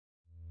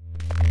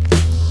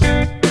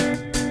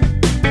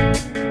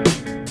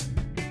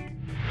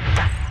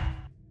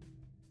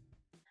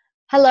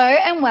Hello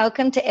and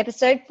welcome to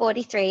episode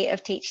 43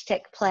 of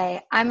TeachTechPlay.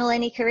 I'm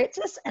Eleni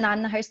Kyritsis and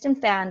I'm the host and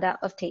founder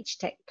of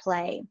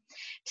TeachTechPlay.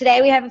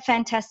 Today we have a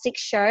fantastic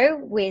show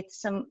with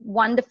some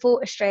wonderful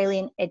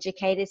Australian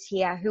educators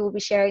here who will be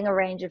sharing a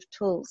range of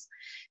tools.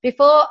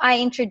 Before I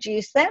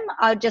introduce them,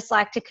 I'd just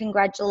like to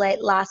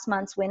congratulate last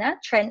month's winner,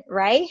 Trent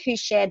Ray, who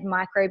shared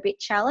Microbit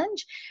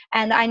Challenge.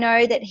 And I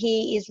know that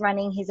he is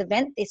running his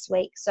event this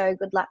week, so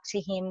good luck to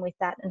him with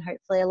that, and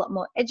hopefully a lot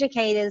more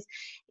educators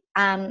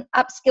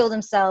upskill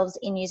themselves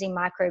in using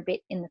Microbit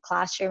in the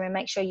classroom, and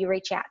make sure you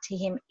reach out to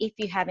him if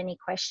you have any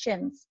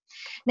questions.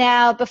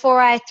 Now,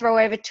 before I throw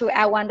over to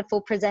our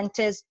wonderful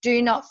presenters,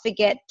 do not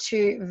forget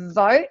to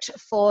vote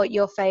for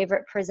your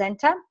favourite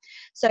presenter.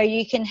 So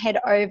you can head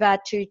over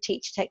to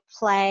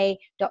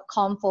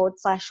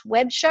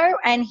teachtechplay.com/web show,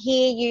 and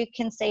here you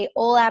can see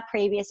all our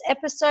previous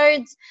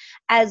episodes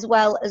as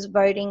well as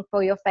voting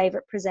for your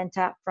favourite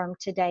presenter from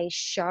today's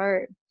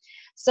show.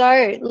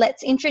 So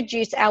let's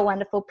introduce our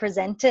wonderful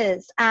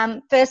presenters.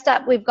 First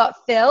up, we've got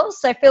Phil.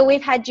 So Phil,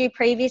 we've had you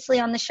previously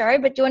on the show,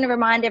 but do you want to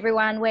remind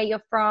everyone where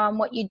you're from,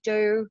 what you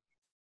do?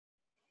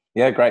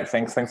 Yeah, great.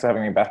 Thanks for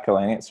having me back,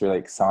 Eleni. It's really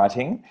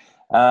exciting.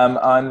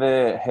 I'm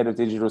the head of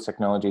digital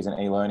technologies and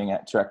e-learning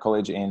at Carew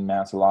College in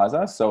Mount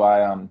Eliza. So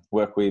I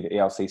work with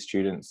ELC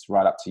students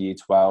right up to year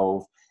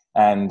 12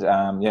 and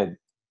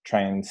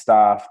train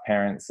staff,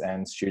 parents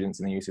and students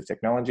in the use of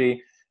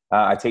technology.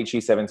 I teach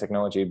Year 7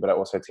 technology, but I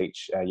also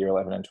teach Year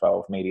 11 and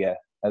 12 media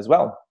as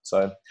well.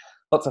 So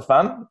lots of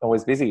fun,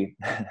 always busy.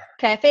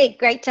 Perfect.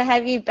 Great to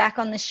have you back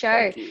on the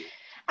show.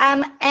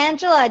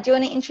 Angela, do you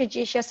want to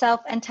introduce yourself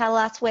and tell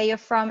us where you're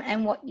from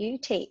and what you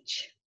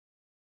teach?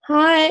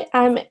 Hi,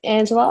 I'm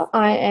Angela.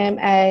 I am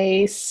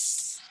a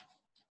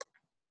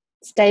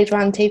Stage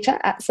 1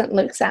 teacher at St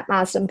Luke's at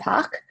Marsden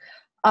Park.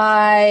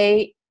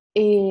 I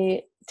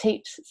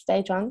teach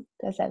Stage 1.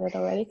 Did I say that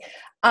already?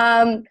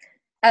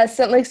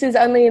 St Luke's is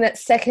only in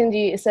its second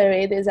year, so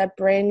it is a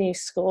brand new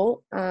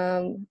school.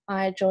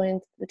 I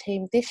joined the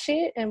team this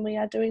year and we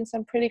are doing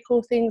some pretty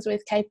cool things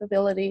with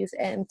capabilities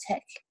and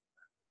tech.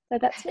 So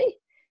that's me.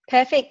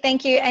 Perfect,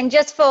 thank you. And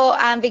just for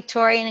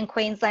Victorian and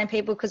Queensland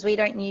people, because we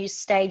don't use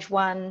stage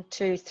 1,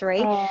 2,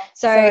 3.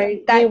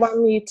 Sorry, year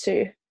 1, year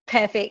 2.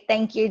 Perfect,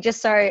 thank you.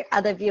 Just so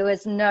other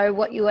viewers know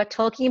what you are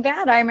talking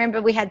about. I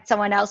remember we had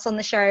someone else on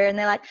the show and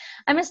they're like,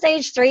 I'm a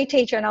stage 3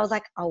 teacher. And I was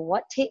like, oh,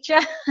 what teacher?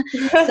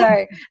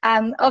 So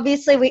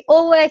obviously we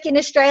all work in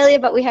Australia,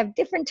 but we have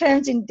different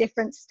terms in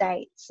different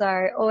states.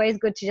 So always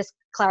good to just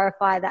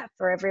clarify that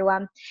for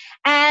everyone.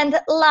 And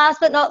last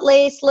but not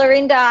least,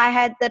 Lorinda, I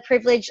had the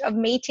privilege of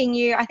meeting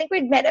you. I think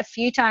we'd met a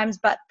few times,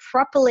 but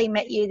properly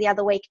met you the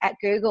other week at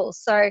Google.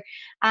 So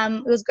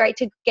it was great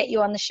to get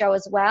you on the show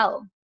as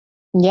well.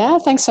 Yeah,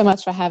 thanks so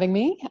much for having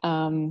me.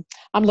 I'm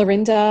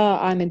Lorinda.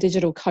 I'm a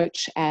digital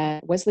coach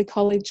at Wesley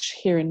College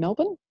here in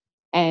Melbourne,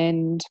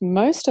 and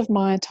most of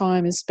my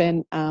time is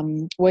spent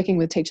working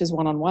with teachers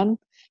one-on-one,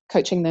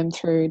 coaching them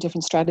through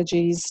different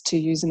strategies to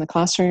use in the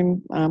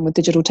classroom with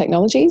digital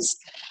technologies.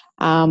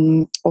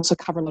 Also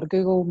cover a lot of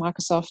Google,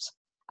 Microsoft,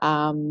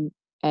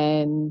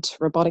 and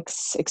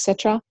robotics,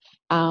 etc.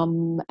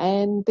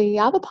 And the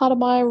other part of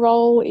my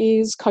role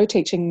is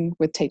co-teaching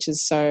with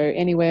teachers, so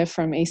anywhere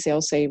from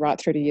ECLC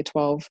right through to year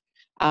 12,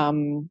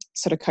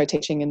 sort of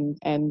co-teaching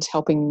and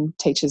helping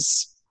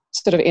teachers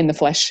sort of in the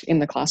flesh in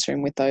the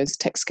classroom with those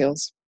tech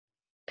skills.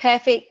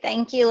 Perfect.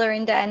 Thank you,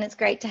 Lorinda, and it's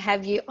great to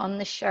have you on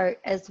the show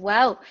as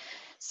well.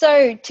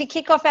 So to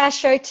kick off our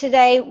show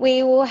today,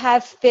 we will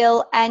have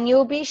Phil, and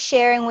you'll be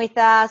sharing with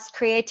us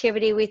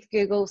creativity with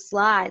Google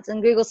Slides.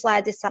 And Google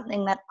Slides is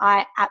something that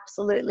I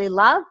absolutely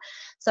love,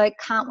 so I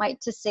can't wait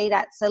to see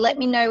that. So let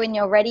me know when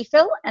you're ready,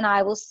 Phil, and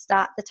I will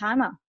start the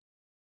timer.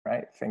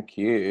 Great, thank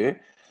you.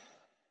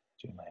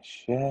 Do my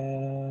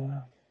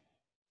share.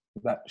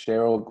 Is that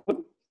share all good?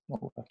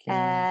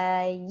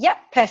 Yep,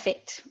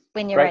 perfect.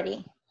 When you're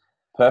ready.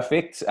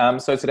 Perfect.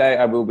 So today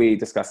I will be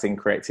discussing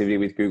creativity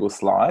with Google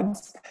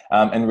Slides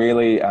and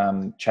really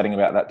chatting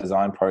about that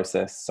design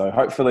process. So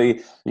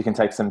hopefully you can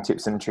take some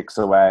tips and tricks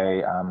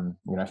away.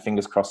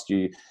 Fingers crossed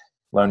you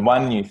learn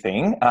one new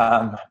thing,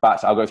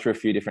 but I'll go through a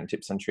few different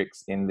tips and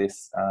tricks in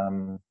this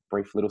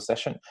brief little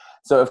session.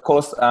 So of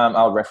course,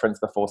 I'll reference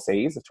the 4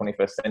 C's of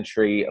 21st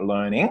century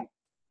learning,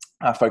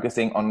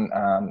 focusing on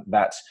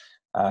that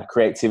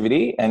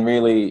creativity, and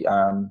really,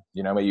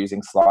 we're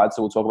using slides.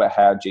 So we'll talk about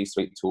how G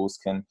Suite tools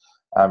can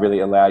really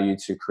allow you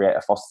to create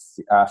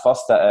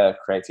foster a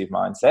creative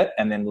mindset,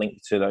 and then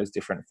link to those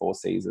different 4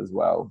 C's as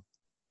well.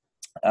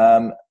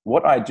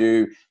 What I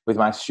do with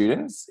my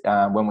students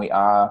when we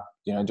are,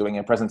 doing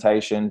a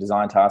presentation,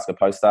 design task, a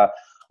poster,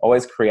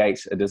 always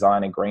create a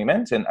design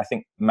agreement. And I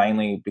think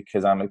mainly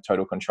because I'm a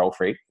total control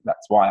freak,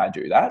 that's why I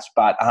do that.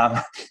 But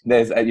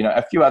there's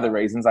a few other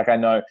reasons. Like I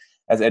know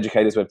as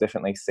educators, we've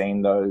definitely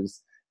seen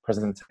those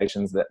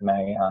presentations that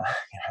may,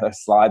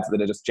 those slides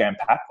that are just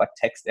jam-packed, like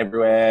text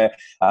everywhere.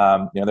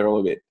 They're all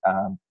a bit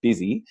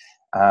busy.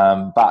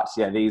 But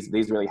yeah, these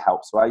really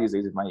help. So I use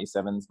these with my Year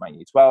 7s, my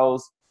Year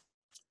 12s.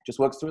 just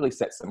works to really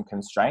set some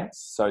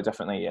constraints. So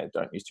definitely,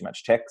 don't use too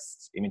much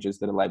text, images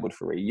that are labeled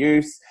for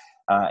reuse,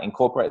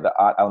 incorporate the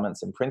art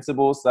elements and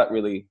principles. So that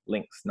really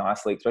links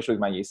nicely, especially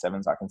with my year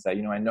 7s. I can say,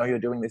 I know you're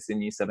doing this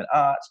in year 7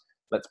 art.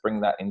 Let's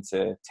bring that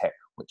into tech,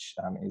 which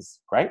is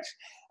great.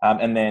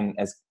 And then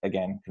as,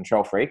 again,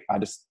 control freak, I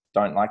just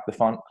don't like the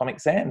font Comic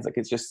Sans. Like,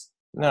 it's just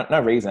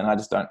no reason. I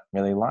just don't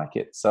really like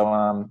it. So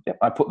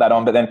I put that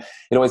on, but then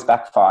it always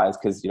backfires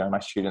because, my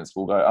students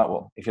will go, oh,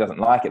 well, if he doesn't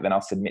like it, then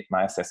I'll submit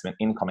my assessment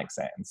in Comic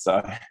Sans.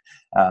 So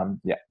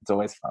it's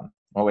always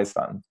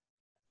fun.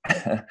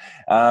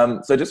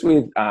 So just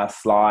with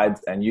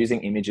slides and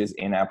using images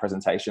in our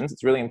presentations,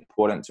 it's really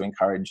important to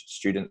encourage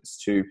students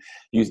to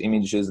use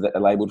images that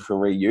are labeled for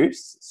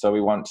reuse. So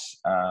we want,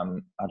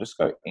 I'll just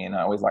go in,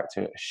 I always like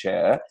to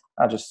share,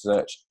 I'll just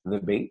search the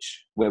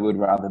beach, where we'd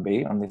rather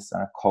be on this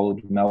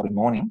cold Melbourne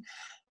morning.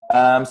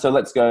 So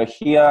let's go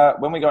here.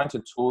 When we go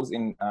into tools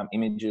in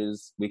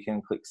images, we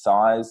can click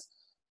size,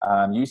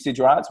 usage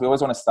rights. We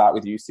always want to start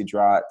with usage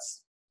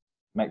rights,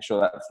 make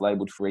sure that's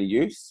labeled for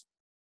reuse.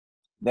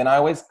 Then I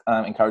always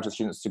encourage the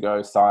students to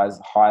go size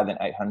higher than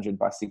 800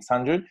 by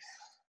 600.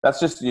 That's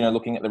just,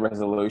 looking at the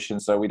resolution.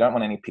 So we don't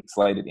want any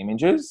pixelated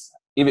images.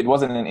 If it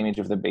wasn't an image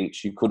of the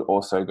beach, you could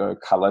also go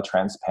color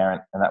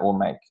transparent, and that will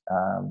make,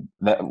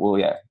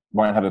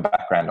 won't have a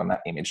background on that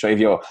image. So if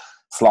your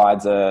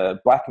slides are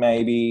black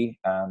maybe,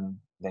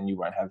 then you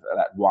won't have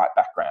that white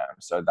background.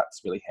 So that's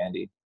really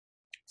handy.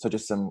 So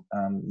just some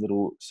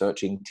little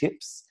searching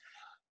tips.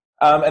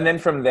 And then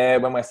from there,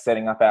 when we're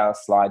setting up our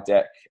slide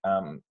deck,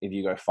 if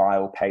you go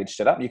File, Page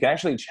Setup, you can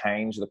actually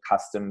change the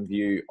custom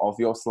view of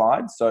your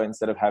slides. So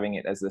instead of having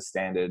it as the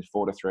standard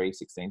 4:3,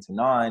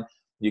 16:9,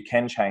 you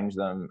can change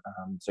them.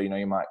 So,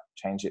 you might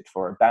change it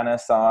for a banner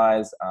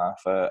size,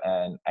 for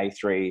an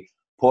A3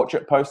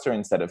 portrait poster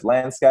instead of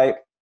landscape.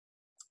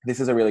 This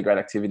is a really great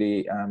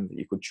activity that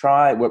you could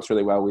try. It works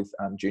really well with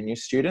junior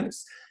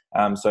students.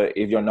 So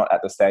if you're not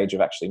at the stage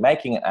of actually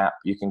making an app,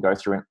 you can go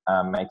through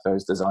and make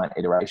those design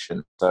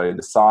iterations. So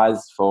the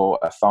size for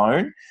a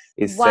phone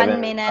is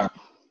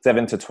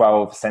 7 to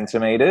 12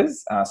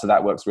 centimeters. So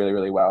that works really,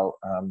 really well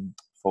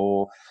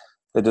for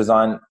the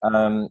design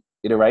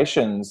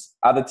iterations.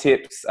 Other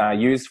tips,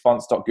 use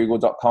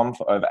fonts.google.com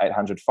for over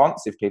 800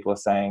 fonts. If people are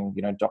saying,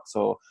 docs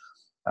or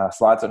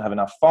slides don't have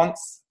enough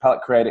fonts,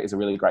 Palette Creator is a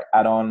really great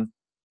add-on.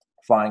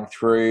 Flying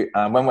through,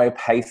 when we're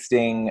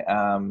pasting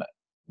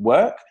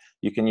work,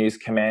 you can use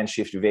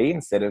Command-Shift-V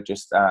instead of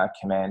just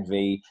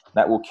Command-V.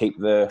 That will keep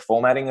the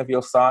formatting of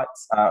your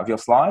sites, of your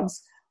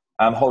slides.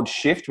 Hold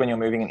Shift when you're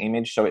moving an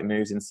image so it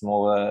moves in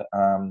smaller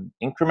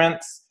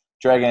increments.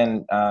 Click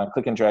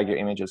and drag your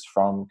images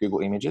from Google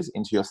Images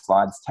into your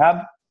Slides tab.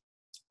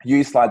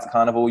 Use Slides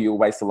Carnival. You'll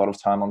waste a lot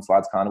of time on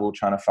Slides Carnival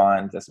trying to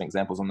find, there's some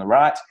examples on the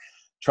right,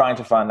 trying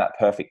to find that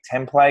perfect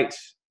template.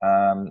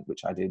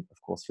 Which I did,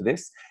 of course, for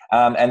this.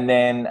 And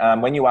then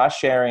when you are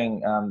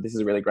sharing, this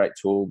is a really great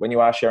tool. When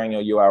you are sharing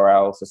your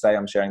URL, so say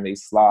I'm sharing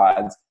these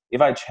slides,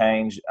 if I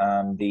change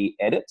the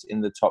edit in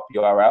the top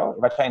URL,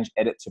 if I change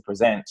edit to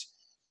present,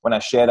 when I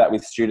share that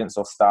with students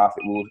or staff,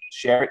 it will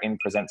share it in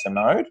presenter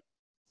mode.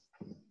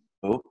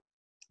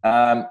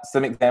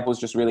 Some examples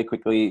just really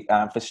quickly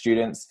for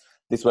students.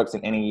 This works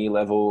in any year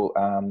level.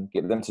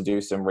 Get them to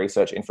do some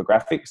research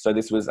infographics. So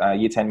this was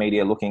Year 10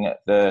 Media looking at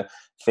the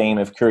theme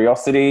of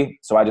curiosity.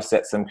 So I just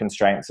set some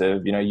constraints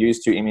of,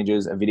 use 2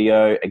 images, a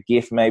video, a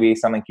GIF maybe,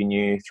 something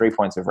new, 3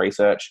 points of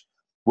research.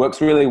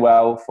 Works really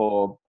well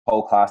for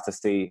whole class to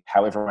see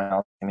how everyone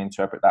else can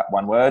interpret that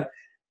one word.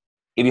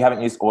 If you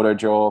haven't used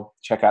AutoDraw,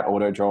 check out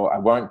AutoDraw. I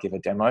won't give a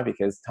demo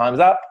because time's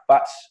up,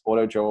 but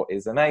AutoDraw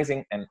is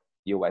amazing and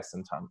you'll waste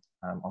some time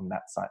on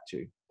that site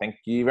too. Thank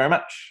you very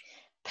much.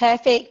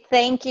 Perfect.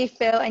 Thank you,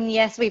 Phil. And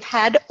yes, we've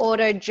had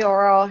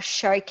AutoDraw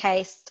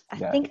showcased, I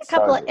think a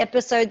couple of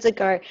episodes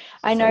ago.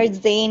 I know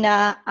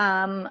Zena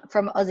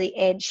from Aussie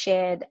Ed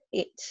shared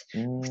it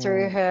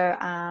through her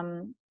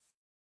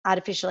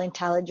artificial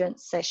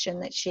intelligence session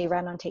that she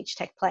ran on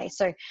TeachTechPlay.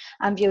 So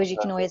viewers, you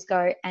can always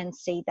go and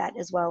see that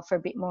as well for a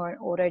bit more on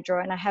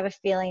AutoDraw. And I have a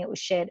feeling it was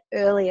shared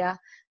earlier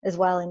as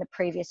well in the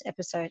previous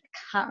episode. I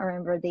can't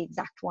remember the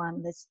exact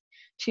one. There's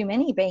too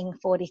many, being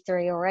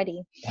 43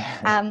 already.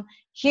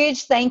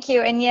 Huge thank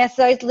you. And yes,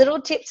 those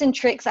little tips and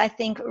tricks I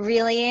think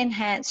really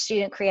enhance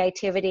student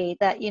creativity,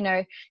 that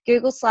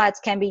Google Slides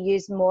can be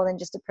used more than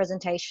just a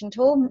presentation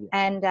tool.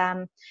 And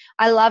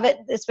I love it,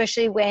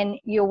 especially when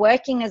you're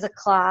working as a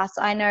class.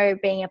 I know,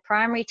 being a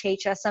primary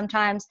teacher,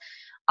 sometimes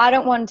I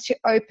don't want to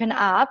open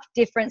up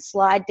different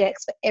slide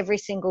decks for every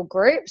single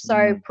group.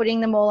 So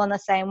putting them all on the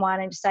same one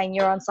and just saying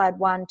you're on slide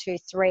 1, 2,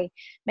 3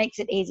 makes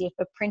it easier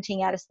for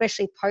printing out,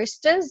 especially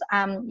posters.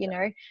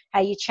 How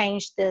you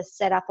change the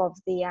setup of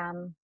the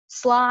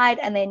slide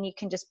and then you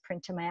can just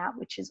print them out,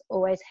 which is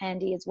always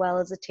handy as well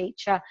as a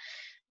teacher.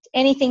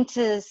 Anything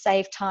to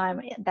save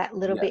time that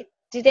little bit.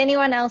 Did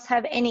anyone else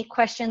have any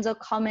questions or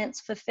comments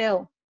for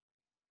Phil?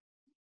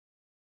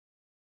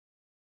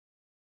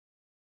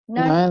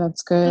 No,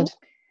 that's good.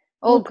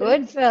 All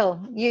good, Phil.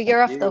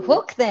 You're off the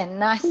hook then.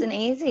 Nice and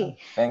easy.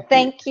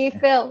 Thank you,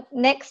 Phil.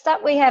 Next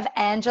up, we have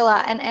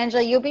Angela. And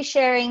Angela, you'll be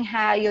sharing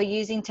how you're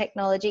using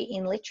technology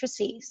in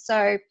literacy.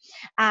 So,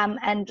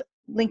 and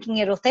linking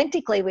it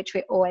authentically, which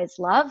we always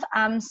love.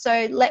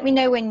 So let me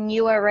know when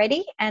you are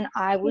ready and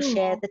I will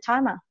share the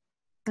timer.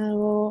 I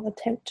will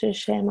attempt to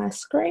share my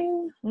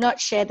screen. Not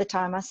share the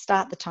timer,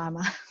 start the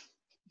timer.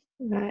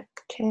 Right.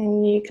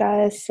 Can you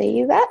guys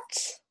see that?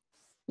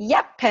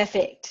 Yep,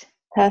 perfect.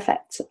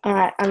 Perfect. All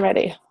right, I'm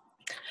ready.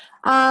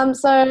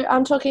 So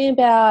I'm talking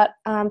about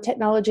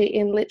technology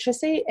in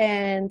literacy,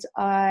 and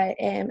I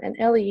am an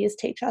early years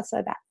teacher,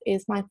 so that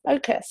is my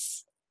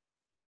focus.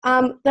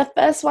 The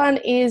first one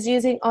is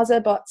using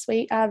Ozobots.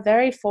 We are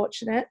very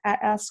fortunate at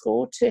our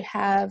school to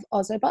have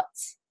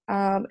Ozobots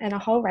and a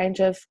whole range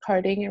of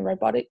coding and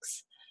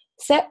robotics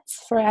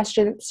sets for our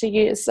students to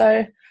use.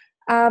 So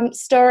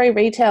story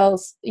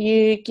retells,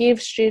 you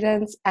give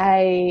students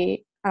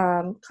a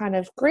kind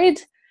of grid,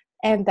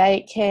 and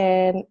they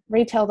can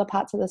retell the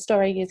parts of the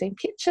story using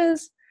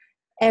pictures,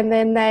 and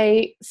then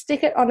they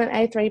stick it on an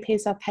A3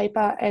 piece of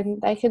paper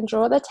and they can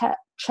draw the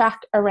track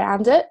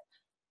around it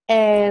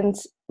and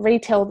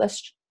retell the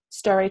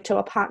story to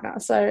a partner.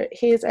 So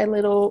here's a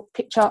little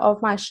picture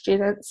of my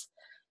students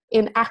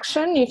in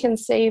action. You can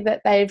see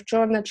that they've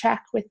drawn the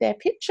track with their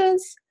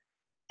pictures,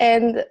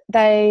 and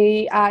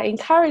they are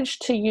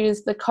encouraged to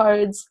use the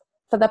codes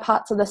for the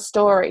parts of the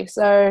story.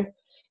 So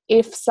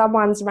if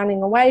someone's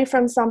running away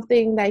from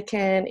something, they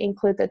can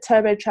include the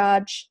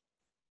turbocharge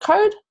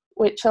code,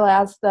 which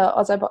allows the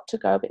Ozobot to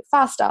go a bit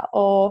faster.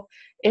 Or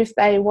if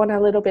they want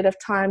a little bit of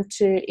time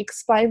to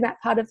explain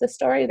that part of the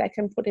story, they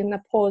can put in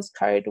the pause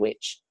code,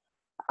 which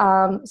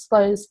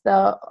slows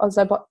the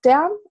Ozobot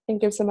down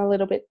and gives them a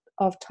little bit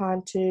of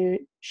time to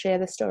share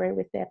the story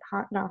with their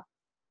partner.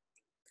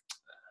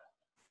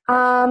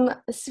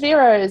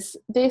 Spheros.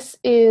 This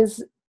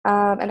is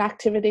an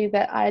activity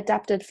that I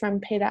adapted from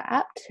Peter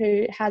Apt,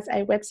 who has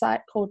a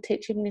website called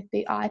Teaching with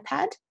the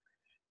iPad.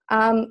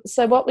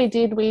 So what we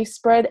did, we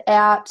spread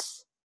out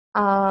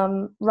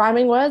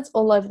rhyming words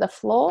all over the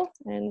floor,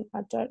 and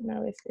I don't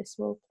know if this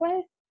will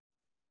play.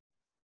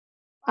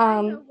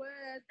 Find a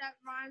word that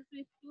rhymes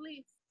with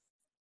bliss.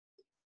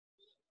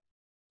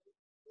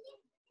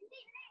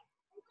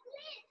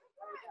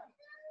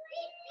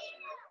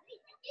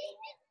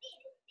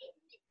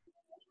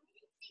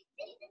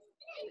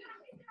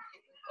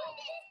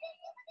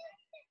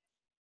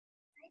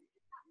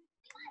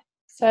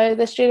 So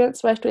the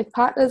students worked with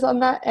partners on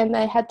that, and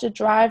they had to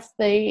drive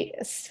the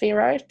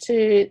Sphero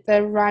to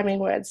the rhyming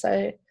word.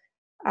 So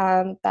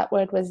that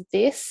word was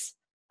this.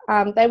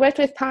 They worked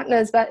with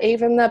partners, but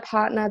even the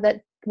partner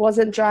that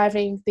wasn't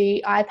driving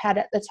the iPad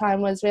at the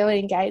time was really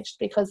engaged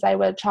because they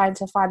were trying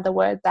to find the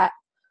word that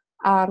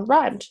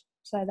rhymed.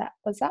 So that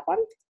was that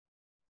one.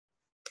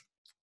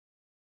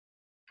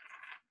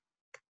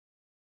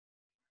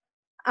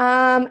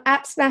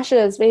 App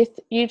Smashers with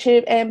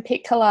YouTube and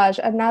Pic Collage,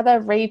 another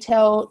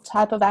retail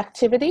type of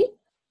activity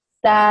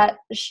that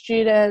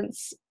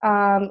students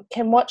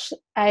can watch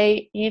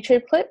a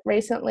YouTube clip.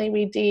 Recently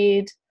we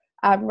did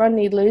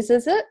Rodney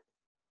Loses It,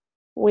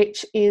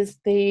 which is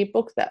the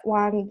book that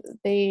won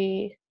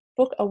the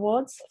book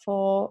awards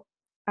for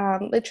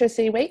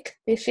Literacy Week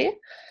this year.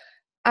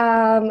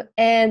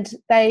 And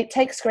they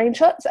take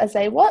screenshots as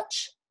they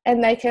watch,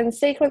 and they can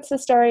sequence the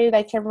story,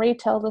 they can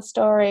retell the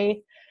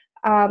story.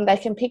 They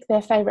can pick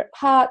their favourite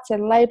parts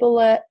and label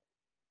it,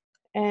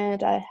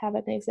 and I have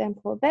an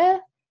example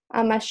there.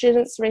 My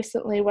students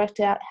recently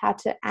worked out how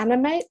to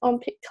animate on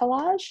Pic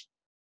Collage,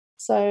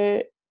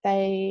 so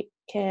they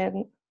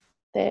can,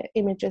 their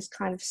images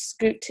kind of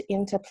scoot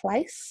into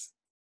place.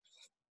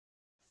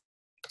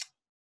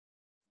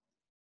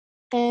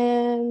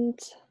 And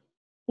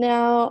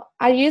now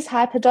I use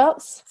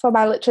Hyperdocs for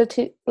my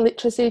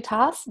literacy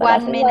tasks.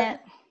 1 minute.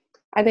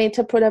 I need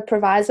to put a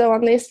proviso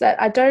on this,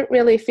 that I don't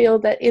really feel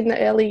that in the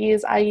early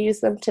years I use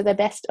them to the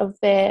best of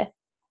their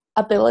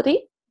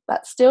ability,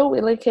 but still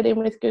we link it in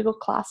with Google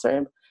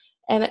Classroom,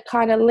 and it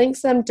kind of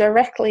links them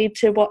directly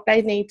to what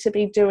they need to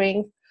be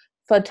doing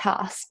for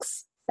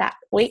tasks that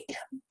week.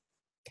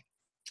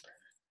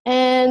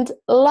 And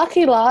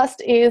lucky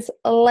last is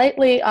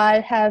lately I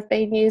have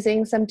been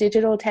using some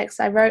digital text.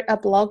 I wrote a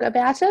blog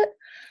about it.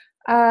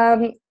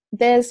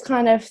 There's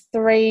kind of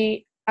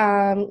three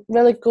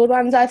really good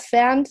ones I've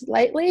found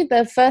lately.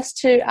 The first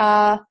two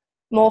are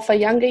more for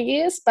younger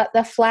years, but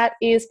the flat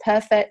is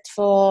perfect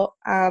for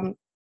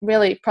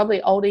really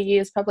probably older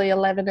years, probably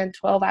 11 and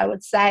 12 I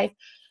would say.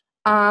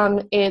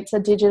 It's a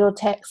digital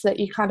text that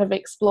you kind of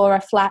explore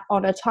a flat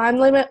on a time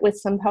limit with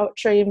some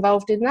poetry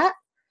involved in that.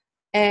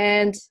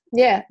 And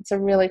yeah, it's a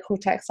really cool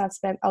text. I've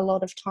spent a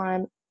lot of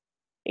time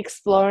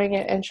exploring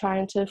it and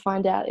trying to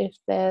find out if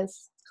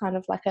there's kind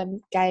of like a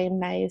game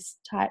maze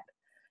type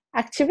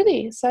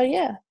activity. So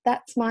yeah,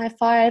 that's my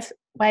 5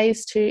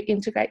 ways to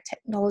integrate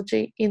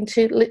technology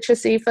into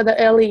literacy for the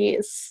early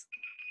years.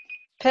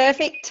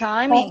 Perfect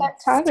timing.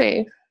 Perfect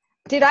timing.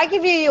 Did I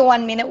give you your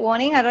 1 minute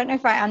warning? I don't know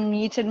if I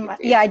unmuted.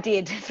 Yeah, I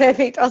did.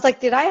 Perfect. I was like,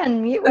 did I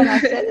unmute when I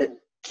said it?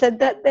 said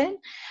that then.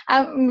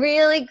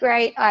 Really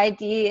great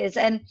ideas.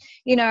 And,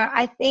 you know,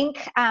 I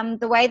think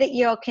the way that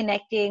you're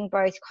connecting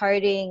both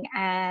coding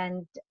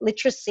and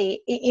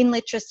literacy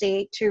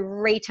to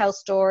retell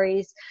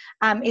stories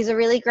is a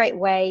really great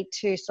way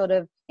to sort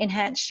of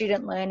enhance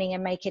student learning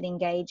and make it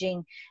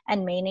engaging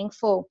and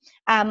meaningful.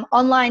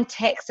 Online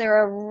text, there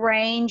are a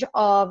range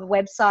of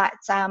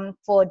websites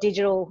for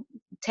digital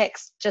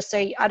text.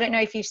 I don't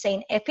know if you've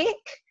seen Epic.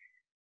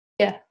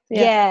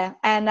 Yeah.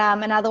 And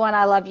another one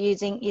I love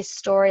using is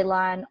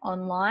Storyline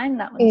Online.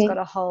 That one's got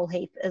a whole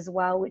heap as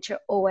well, which are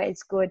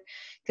always good,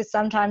 because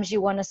sometimes you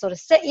want to sort of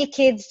set your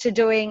kids to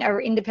doing an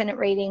independent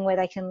reading where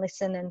they can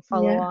listen and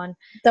follow on.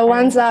 The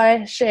ones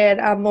I shared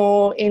are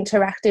more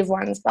interactive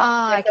ones,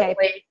 but okay.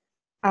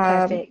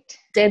 Perfect.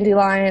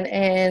 Dandelion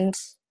and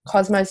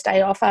Cosmos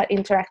Day offer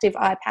interactive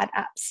iPad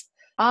apps.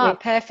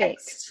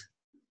 Perfect.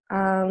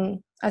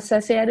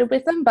 Associated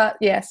with them, but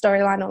yeah,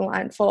 Storyline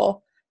Online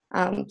for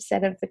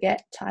set and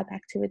forget type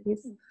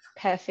activities.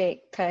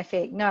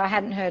 Perfect. No, I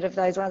hadn't heard of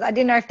those ones. I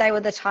didn't know if they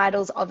were the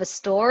titles of a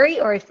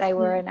story or if they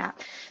were an app.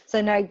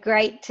 So no,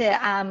 great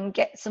to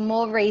get some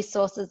more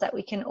resources that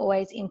we can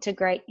always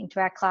integrate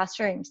into our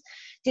classrooms.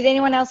 Did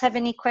anyone else have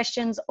any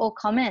questions or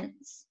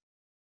comments?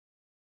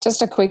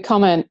 Just a quick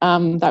comment.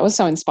 That was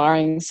so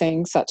inspiring,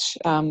 seeing such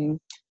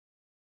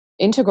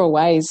integral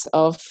ways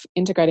of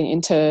integrating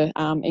into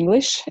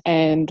English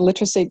and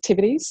literacy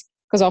activities,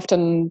 because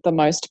often the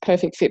most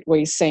perfect fit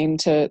we seem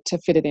to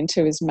fit it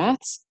into is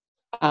maths,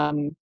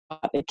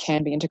 but it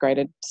can be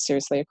integrated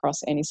seriously across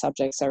any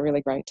subject. So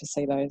really great to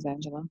see those,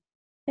 Angela.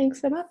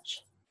 Thanks so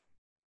much.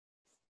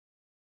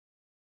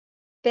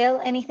 Bill,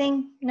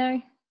 anything?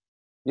 No?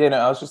 Yeah, no,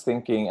 I was just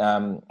thinking,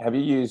 have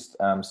you used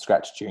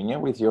Scratch Junior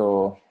with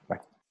your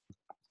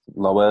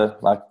lower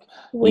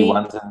year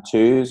ones and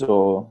twos,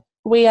 or?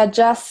 We are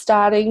just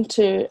starting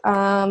to.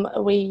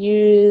 We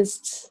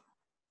used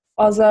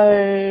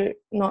Blue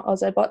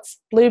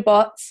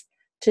Bots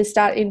to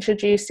start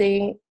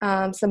introducing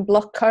some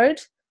block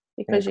code,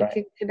 because you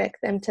can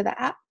connect them to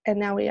the app, and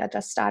now we are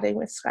just starting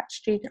with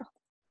Scratch Junior.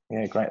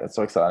 Yeah, great. That's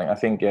so exciting. I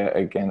think,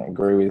 again, I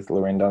agree with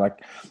Lorinda,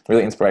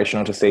 really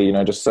inspirational to see,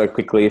 just so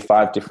quickly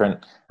 5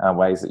 different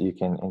ways that you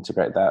can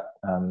integrate that.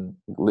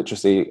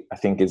 Literacy, I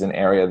think, is an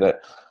area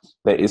that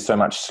there is so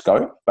much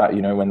scope, but,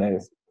 when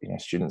there's,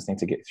 students need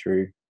to get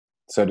through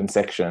certain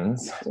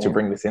sections to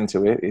bring this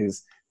into it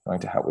is going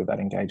to help with that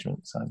engagement.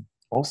 So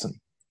awesome.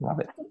 Love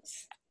it.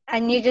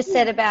 And you just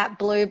said about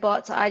Blue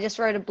Bots. I just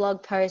wrote a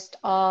blog post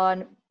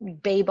on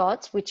B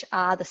Bots, which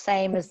are the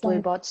same as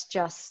Blue Bots,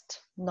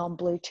 just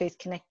non-Bluetooth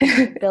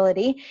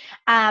connectability,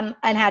 and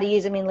how to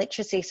use them in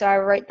literacy. So I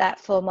wrote that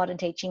for Modern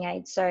Teaching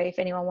Aids. So if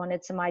anyone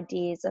wanted some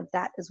ideas of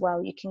that as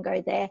well, you can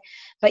go there.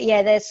 But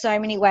yeah, there's so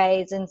many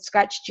ways, and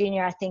Scratch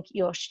Junior, I think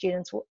your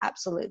students will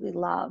absolutely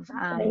love.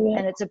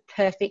 And it's a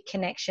perfect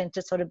connection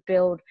to sort of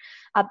build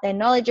up their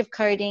knowledge of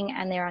coding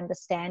and their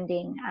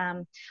understanding.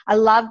 I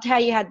loved how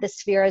you had the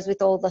spheros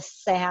with all the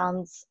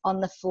sounds on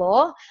the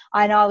floor.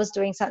 I know I was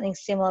doing something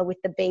similar with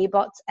the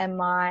B-Bots and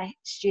my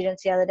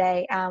students the other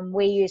day.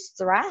 We used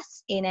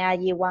Thras in our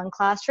year 1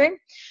 classroom.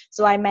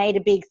 So I made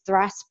a big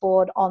Thras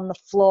board on the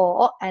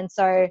floor, and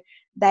so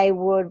they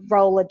would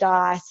roll a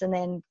dice and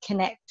then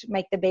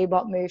make the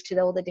B-Bot move to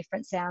all the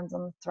different sounds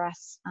on the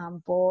Thras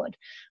board,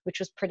 which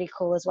was pretty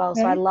cool as well.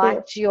 So I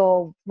liked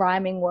your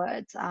rhyming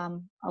words.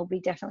 I'll be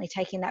definitely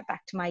taking that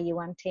back to my year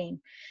 1 team.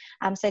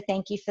 So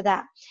thank you for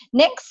that.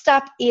 Next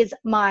up is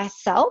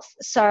myself.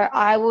 So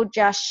I will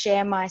just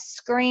share my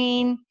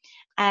screen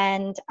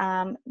and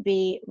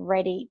be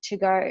ready to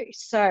go.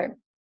 So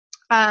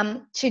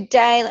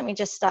today, let me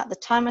just start the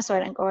timer so I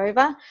don't go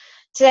over.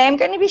 Today I'm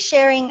going to be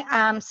sharing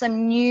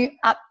some new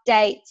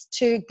updates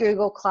to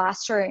Google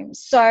Classroom.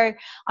 So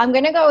I'm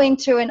going to go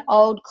into an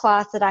old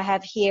class that I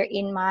have here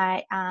in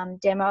my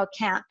demo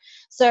account.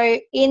 So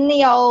in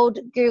the old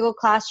Google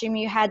Classroom,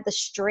 you had the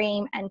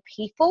stream and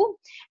people,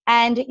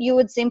 and you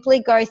would simply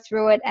go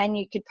through it and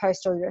you could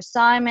post all your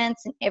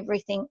assignments and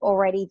everything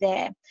already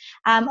there.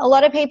 A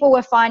lot of people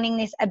were finding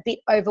this a bit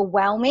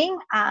overwhelming,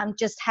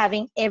 just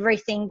having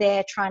everything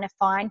there, trying to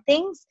find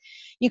things.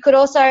 You could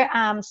also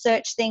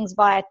search things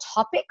via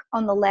topic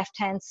on the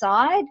left-hand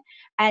side,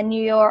 and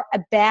your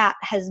about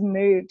has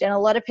moved. And a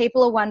lot of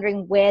people are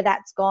wondering where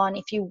that's gone.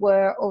 If you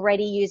were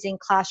already using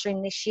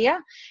Classroom this year,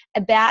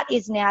 about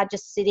is now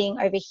just sitting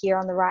over here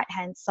on the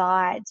right-hand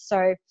side.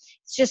 So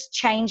it's just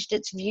changed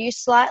its view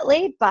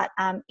slightly, but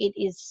it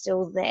is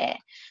still there.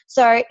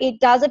 So it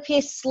does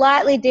appear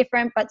slightly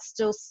different, but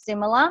still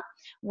similar.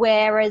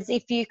 Whereas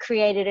if you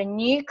created a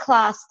new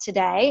class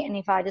today, and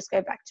if I just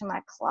go back to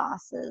my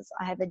classes,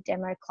 I have a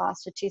demo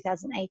class for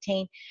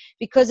 2018.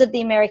 Because of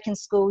the American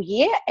school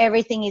year,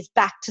 everything is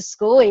back to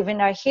school, even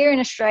though here in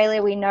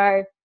Australia we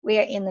know we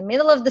are in the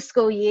middle of the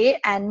school year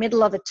and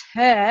middle of a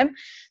term.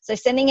 So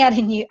sending out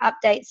a new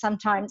update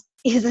sometimes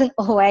isn't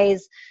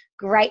always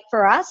great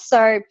for us.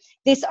 So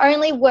this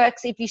only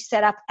works if you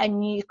set up a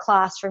new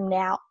class from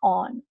now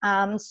on.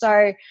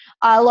 So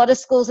a lot of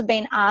schools have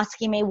been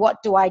asking me, what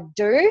do I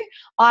do?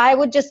 I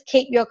would just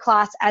keep your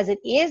class as it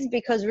is,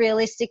 because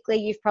realistically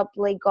you've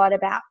probably got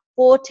about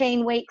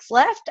 14 weeks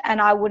left,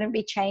 and I wouldn't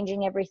be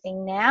changing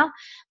everything now,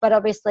 but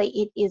obviously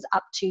it is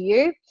up to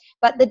you.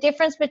 But the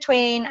difference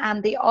between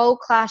the old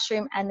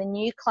classroom and the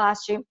new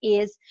classroom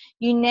is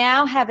you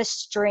now have a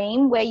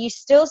stream where you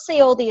still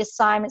see all the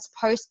assignments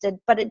posted,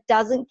 but it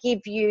doesn't give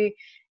you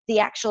the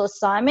actual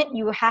assignment.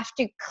 You have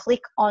to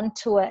click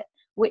onto it,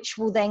 which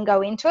will then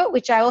go into it,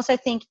 which I also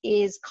think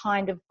is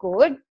kind of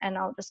good. And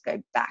I'll just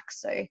go back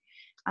so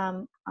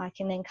I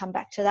can then come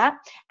back to that.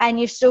 And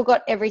you've still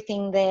got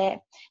everything there.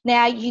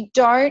 Now, you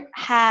don't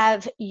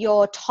have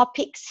your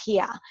topics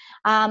here.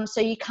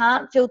 So you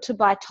can't filter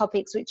by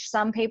topics, which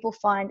some people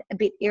find a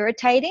bit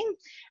irritating.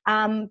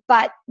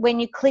 But when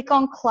you click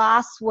on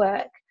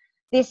classwork,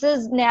 this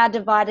is now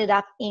divided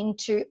up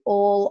into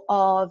all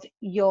of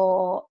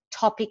your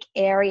topic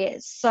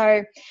areas.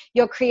 So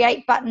your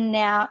create button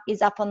now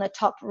is up on the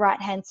top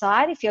right hand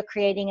side if you're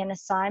creating an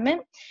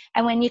assignment.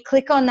 And when you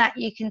click on that,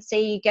 you can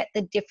see you get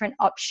the different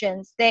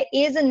options. There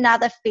is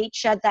another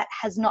feature that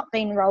has not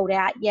been rolled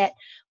out yet,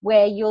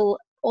 where you'll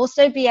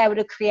also be able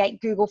to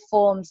create Google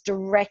Forms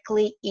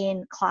directly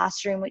in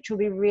Classroom, which will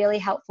be really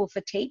helpful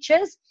for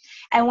teachers.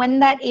 And when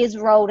that is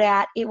rolled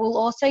out, it will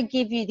also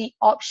give you the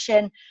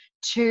option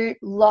to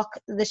lock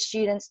the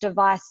student's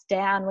device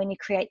down when you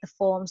create the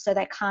form so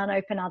they can't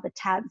open other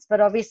tabs.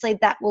 But obviously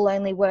that will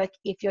only work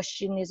if your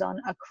student is on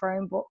a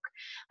Chromebook.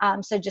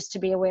 So just to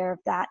be aware of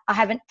that. I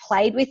haven't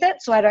played with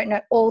it, so I don't know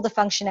all the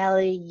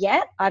functionality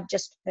yet. I've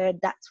just heard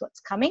that's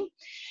what's coming.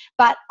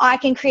 But I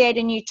can create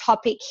a new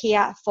topic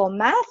here for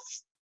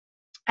maths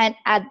and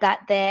add that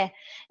there.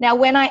 Now,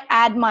 when I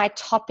add my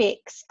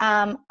topics,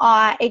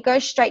 it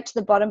goes straight to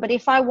the bottom, but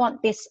if I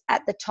want this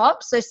at the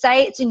top, so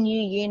say it's a new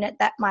unit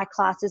that my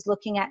class is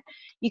looking at,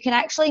 you can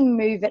actually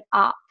move it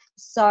up.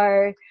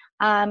 So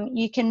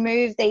you can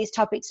move these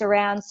topics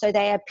around so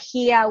they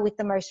appear with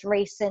the most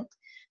recent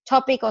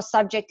topic or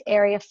subject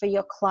area for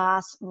your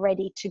class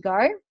ready to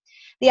go.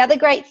 The other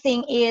great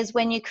thing is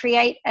when you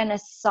create an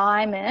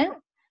assignment,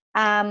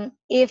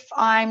 if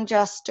I'm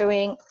just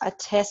doing a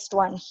test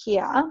one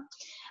here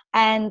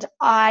and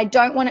I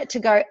don't want it to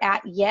go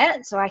out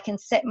yet, so I can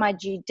set my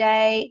due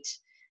date.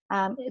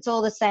 It's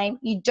all the same.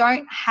 You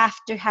don't have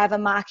to have a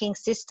marking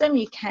system.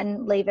 You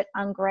can leave it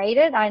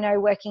ungraded. I know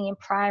working in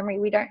primary,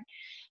 we don't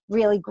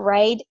really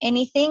grade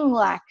anything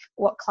like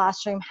what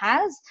Classroom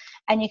has.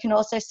 And you can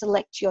also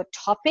select your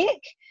topic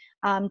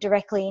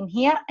directly in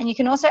here. And you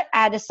can also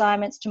add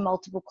assignments to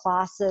multiple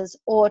classes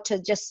or to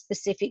just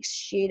specific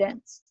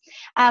students.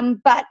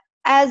 But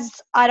as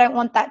I don't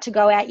want that to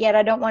go out yet,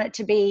 I don't want it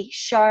to be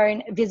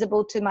shown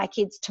visible to my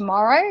kids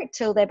tomorrow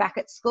till they're back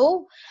at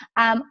school,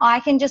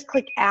 I can just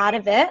click out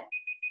of it.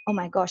 Oh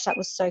my gosh, that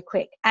was so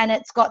quick. And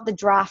it's got the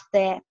draft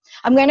there.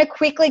 I'm going to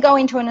quickly go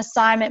into an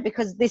assignment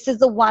because this is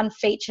the one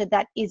feature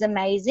that is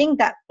amazing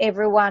that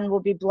everyone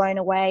will be blown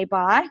away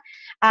by.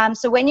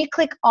 So when you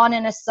click on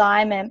an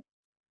assignment,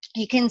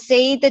 you can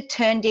see the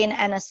turned in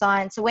and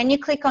assigned. So when you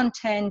click on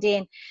turned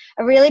in,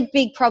 a really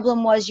big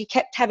problem was you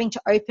kept having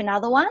to open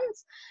other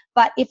ones.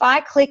 But if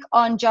I click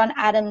on John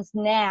Adams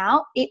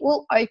now, it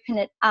will open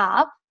it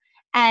up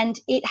and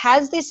it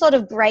has this sort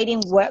of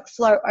grading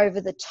workflow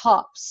over the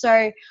top.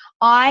 So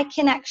I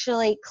can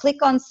actually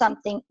click on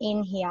something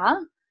in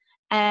here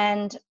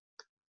and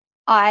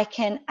I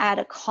can add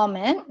a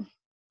comment.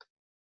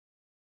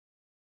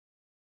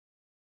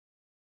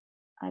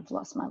 I've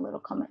lost my little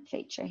comment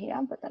feature here,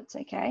 but that's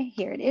okay.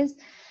 Here it is.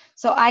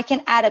 So I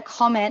can add a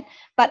comment,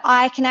 but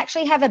I can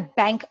actually have a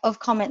bank of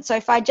comments. So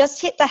if I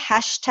just hit the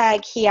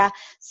hashtag here,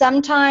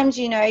 sometimes,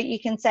 you know, you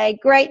can say,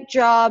 great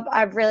job,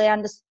 I've really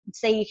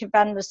see you've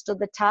understood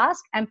the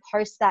task, and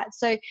post that.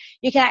 So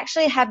you can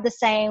actually have the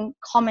same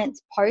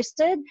comments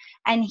posted,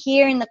 and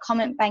here in the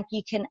comment bank,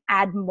 you can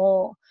add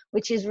more,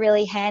 which is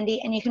really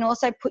handy. And you can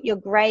also put your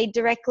grade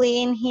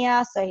directly in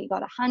here. So you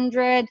got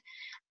 100.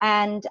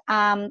 And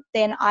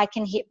then I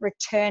can hit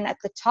return at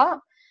the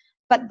top.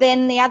 But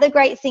then the other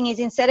great thing is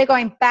instead of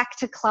going back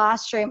to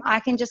Classroom, I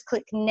can just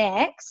click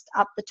next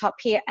up the top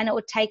here and it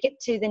will take it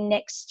to the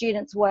next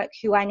student's work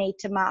who I need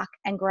to mark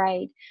and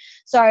grade.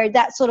 So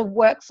that sort of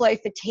workflow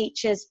for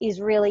teachers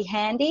is really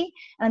handy.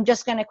 And I'm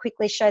just going to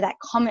quickly show that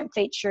comment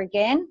feature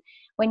again.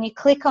 When you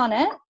click on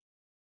it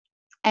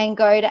and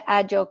go to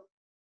add your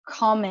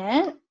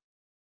comment,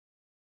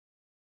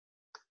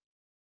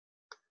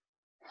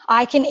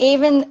 I can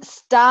even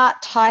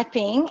start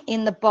typing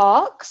in the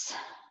box.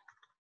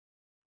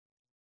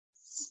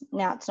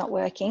 Now it's not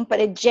working, but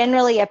it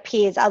generally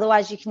appears.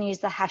 Otherwise, you can use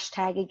the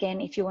hashtag again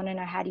if you want to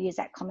know how to use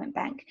that comment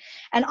bank.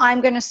 And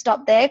I'm going to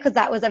stop there because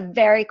that was a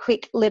very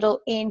quick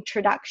little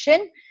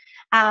introduction.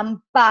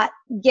 But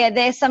yeah,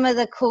 there's some of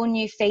the cool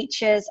new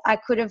features. I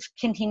could have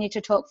continued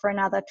to talk for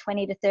another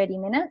 20 to 30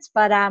 minutes,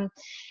 but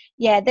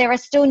yeah, there are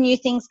still new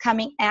things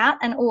coming out.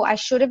 And I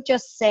should have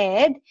just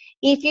said,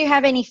 if you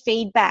have any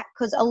feedback,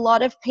 because a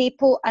lot of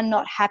people are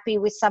not happy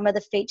with some of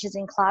the features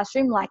in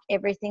Classroom, like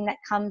everything that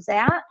comes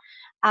out.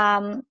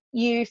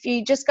 If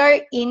you just go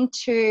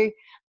into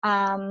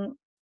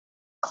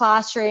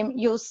Classroom,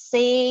 you'll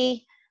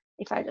see,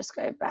 if I just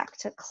go back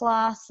to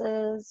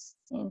classes,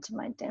 into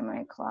my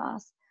demo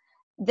class,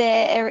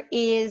 there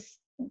is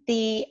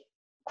the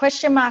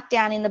question mark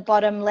down in the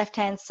bottom left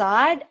hand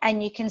side,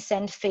 and you can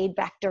send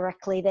feedback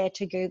directly there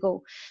to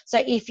Google.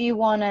 So if you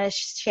want to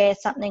share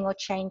something or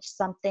change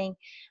something,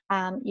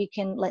 you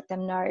can let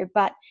them know.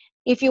 But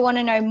if you want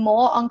to know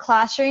more on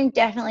Classroom,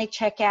 definitely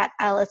check out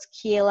Alice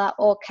Keeler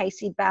or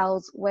Casey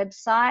Bell's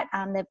website.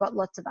 They've got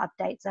lots of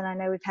updates, and I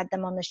know we've had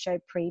them on the show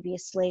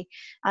previously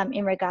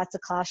in regards to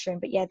Classroom.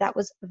 But yeah, that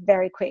was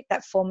very quick.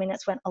 That 4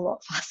 minutes went a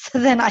lot faster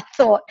than I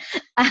thought.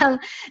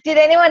 Did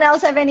anyone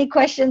else have any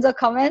questions or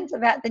comments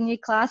about the new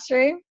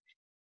Classroom?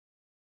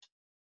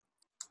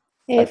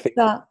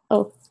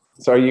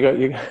 Sorry, you go.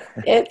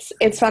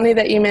 It's funny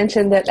that you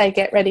mentioned that they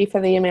get ready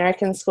for the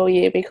American school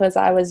year, because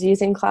I was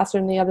using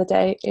Classroom the other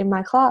day in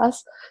my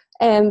class,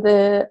 and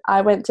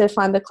I went to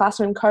find the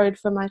Classroom code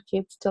for my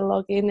kids to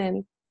log in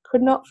and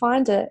could not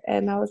find it.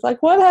 And I was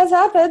like, what has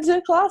happened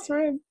to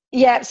Classroom?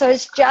 Yeah, so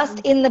it's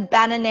just in the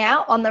banner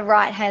now on the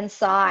right-hand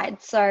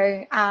side.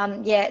 So,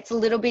 yeah, it's a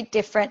little bit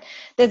different.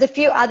 There's a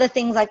few other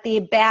things, like the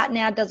About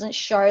now doesn't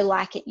show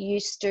like it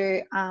used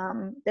to.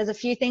 There's a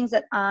few things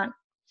that aren't.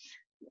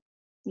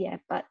 Yeah,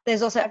 but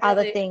there's also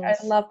other things. I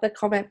love the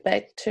comment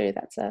back too.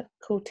 That's a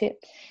cool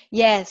tip.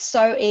 Yeah,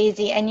 so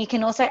easy. And you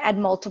can also add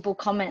multiple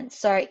comments.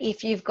 So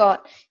if you've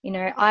got,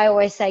 I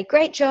always say,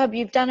 great job,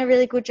 you've done a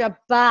really good job,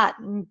 but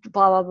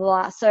blah, blah,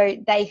 blah. So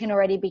they can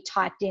already be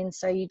typed in,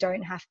 so you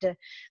don't have to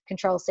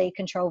Control-C,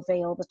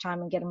 Control-V all the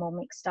time and get them all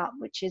mixed up,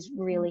 which is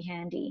really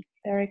handy.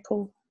 Very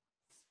cool.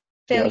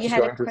 Phil, you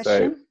had a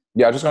question?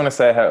 I just want to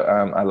say how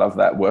I love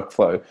that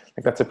workflow.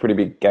 Like, that's a pretty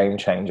big game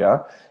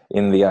changer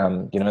in the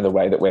the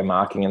way that we're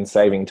marking and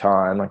saving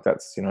time. Like,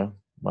 that's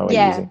why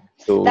we're using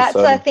tools. That's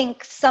I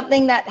think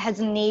something that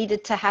has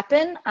needed to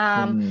happen.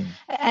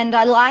 And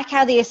I like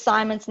how the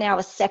assignments now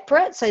are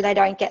separate, so they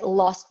don't get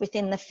lost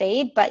within the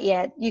feed. But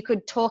yeah, you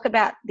could talk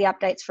about the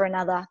updates for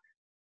another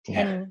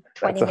 10,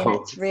 20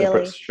 minutes,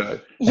 really. Show.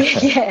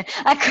 yeah,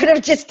 I could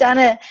have just done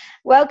a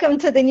welcome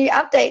to the new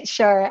update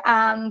show.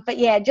 But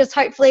yeah, just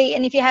hopefully,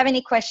 and if you have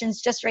any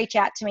questions, just reach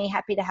out to me.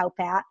 Happy to help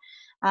out.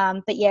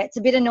 But yeah, it's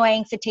a bit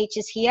annoying for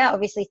teachers here.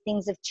 Obviously,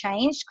 things have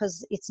changed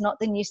because it's not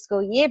the new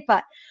school year,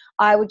 but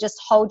I would just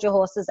hold your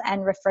horses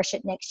and refresh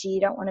it next year. You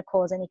don't want to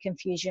cause any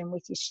confusion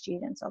with your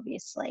students,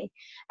 obviously.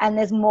 And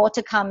there's more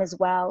to come as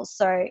well.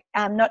 So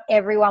not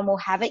everyone will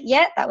have it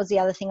yet. That was the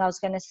other thing I was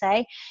going to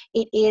say.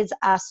 It is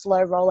a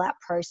slow rollout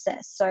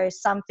process. So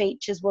some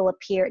features will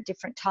appear at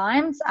different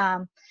times.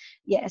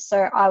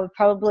 So I would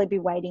probably be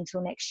waiting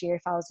till next year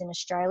if I was in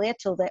Australia,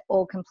 till they're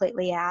all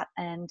completely out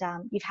and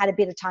you've had a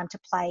bit of time to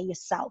play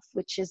yourself,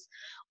 which is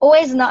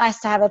always nice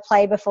to have a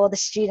play before the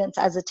students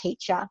as a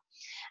teacher.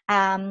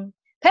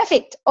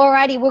 Perfect.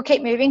 Alrighty, we'll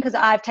keep moving because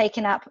I've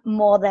taken up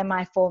more than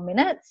my 4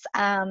 minutes,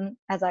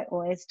 as I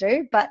always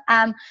do. But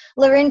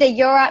Lorinda,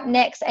 you're up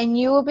next and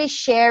you will be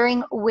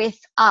sharing with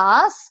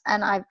us,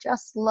 and I've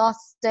just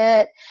lost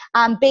it,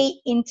 Be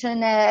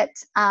Internet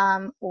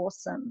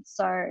Awesome.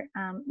 So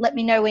let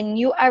me know when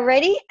you are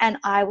ready and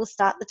I will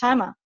start the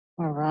timer.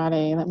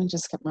 Alrighty, let me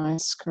just get my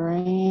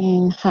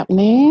screen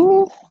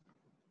happening.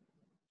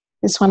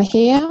 This one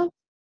here.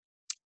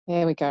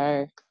 There we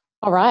go.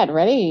 All right,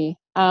 ready.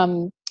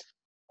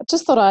 I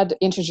just thought I'd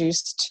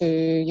introduce to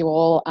you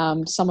all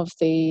some of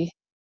the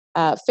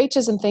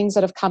features and things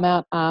that have come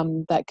out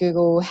that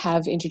Google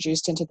have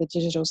introduced into the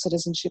digital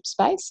citizenship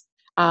space.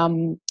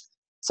 Some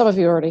of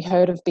you already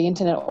heard of Be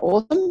Internet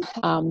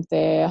Awesome,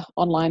 their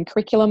online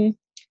curriculum,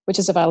 which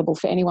is available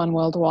for anyone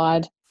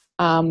worldwide.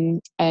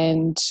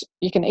 And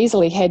you can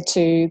easily head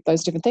to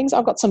those different things.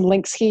 I've got some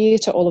links here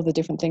to all of the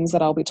different things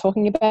that I'll be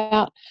talking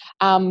about.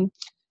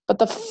 But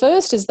the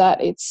first is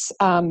that it's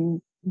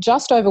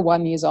just over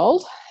 1 year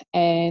old,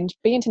 and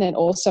Be Internet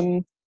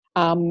Awesome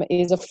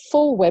is a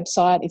full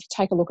website, if you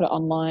take a look at it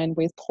online,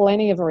 with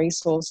plenty of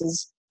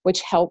resources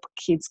which help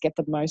kids get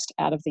the most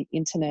out of the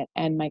internet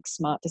and make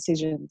smart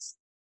decisions.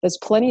 There's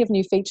plenty of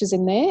new features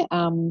in there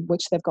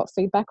which they've got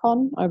feedback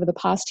on over the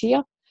past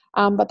year,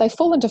 but they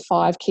fall into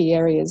 5 key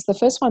areas. The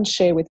first one's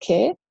share with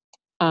care,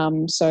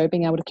 so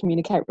being able to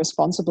communicate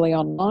responsibly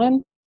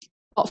online,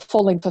 not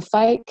falling for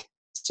fake,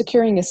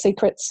 securing your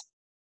secrets,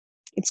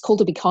 it's cool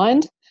to be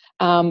kind,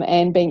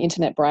 and being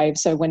internet brave,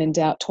 so when in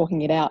doubt,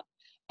 talking it out.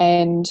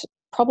 And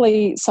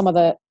probably some of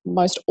the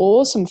most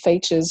awesome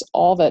features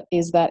of it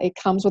is that it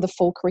comes with a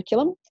full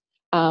curriculum.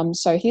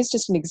 So here's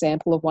just an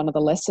example of one of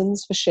the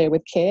lessons for Share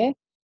with Care.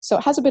 So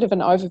it has a bit of an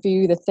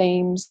overview, the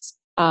themes.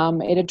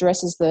 It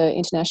addresses the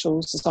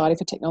International Society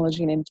for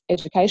Technology and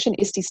Education,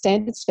 ISTE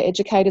standards for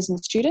educators and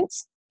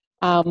students.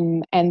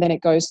 And then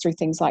it goes through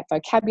things like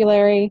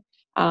vocabulary,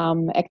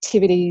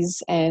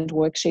 activities and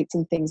worksheets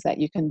and things that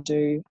you can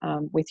do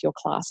with your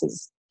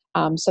classes.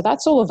 So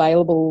that's all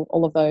available,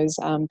 all of those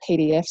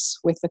PDFs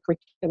with the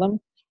curriculum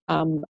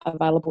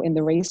available in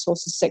the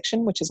resources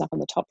section, which is up on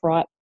the top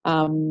right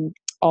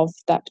of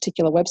that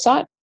particular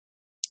website.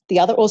 The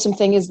other awesome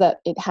thing is that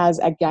it has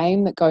a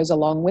game that goes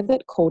along with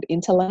it called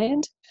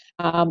Interland,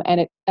 and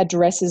it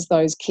addresses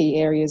those key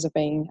areas of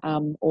being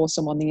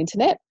awesome on the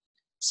internet.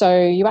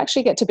 So you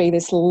actually get to be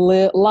this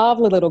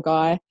lovely little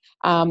guy,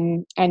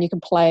 and you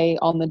can play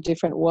on the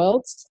different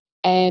worlds.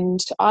 And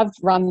I've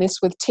run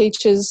this with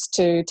teachers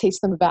to teach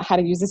them about how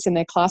to use this in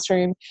their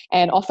classroom,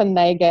 and often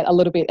they get a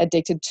little bit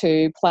addicted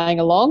to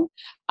playing along.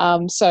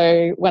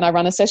 So when I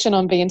run a session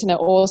on Be Internet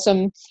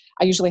Awesome,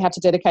 I usually have to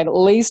dedicate at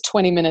least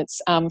 20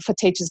 minutes for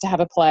teachers to have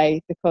a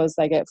play, because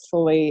they get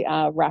fully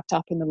wrapped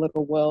up in the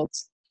little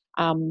worlds.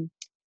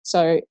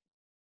 So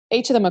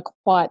each of them are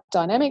quite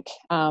dynamic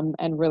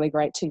and really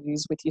great to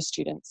use with your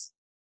students.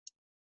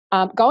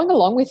 Going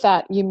along with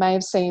that, you may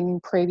have seen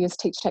previous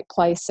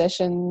TeachTechPlay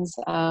sessions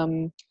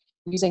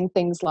using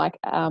things like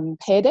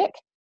Pear Deck.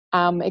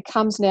 It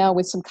comes now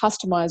with some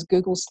customised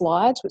Google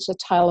Slides, which are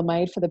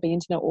tailor-made for the Be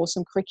Internet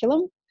Awesome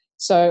curriculum.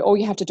 So all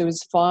you have to do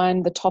is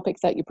find the topic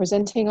that you're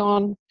presenting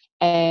on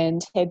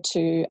and head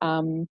to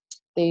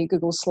the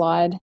Google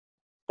slide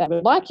that you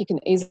would like. You can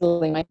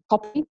easily make a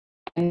copy,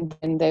 and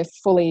they're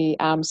fully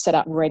set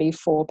up ready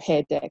for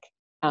Pear Deck.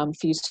 For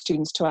your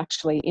students to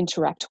actually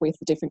interact with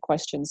the different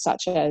questions,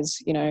 such as,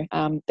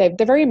 they're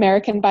very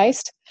American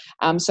based.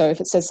 So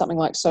if it says something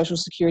like social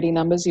security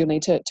numbers, you'll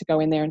need to go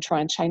in there and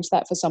try and change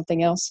that for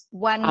something else.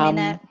 1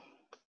 minute.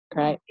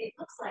 Great. It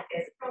looks like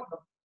there's a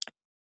problem.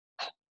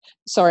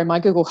 Sorry, my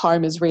Google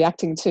Home is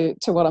reacting to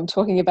what I'm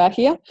talking about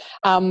here.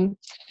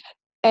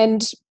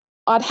 And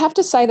I'd have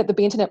to say that the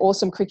Be Internet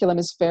Awesome curriculum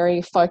is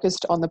very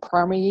focused on the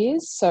primary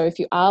years. So if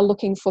you are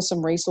looking for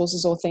some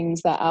resources or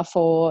things that are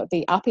for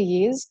the upper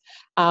years,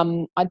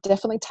 I'd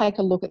definitely take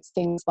a look at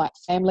things like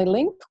Family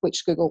Link,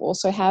 which Google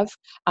also have,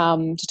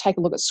 to take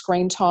a look at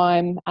screen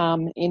time,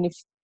 and if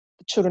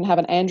the children have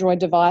an Android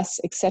device,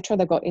 etc.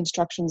 They've got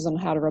instructions on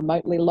how to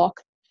remotely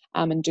lock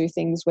and do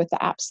things with the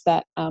apps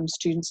that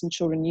students and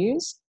children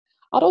use.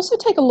 I'd also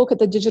take a look at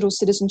the Digital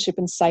Citizenship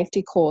and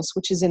Safety course,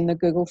 which is in the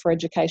Google for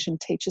Education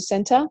Teacher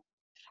Centre.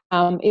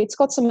 It's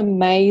got some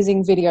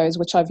amazing videos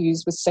which I've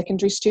used with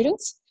secondary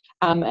students,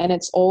 and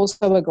it's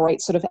also a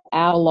great sort of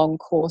hour-long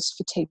course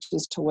for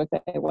teachers to work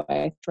their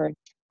way through.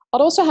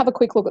 I'd also have a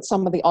quick look at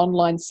some of the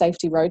online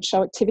safety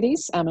roadshow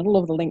activities, and all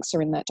of the links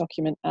are in that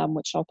document,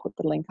 which I'll put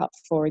the link up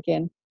for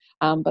again.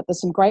 But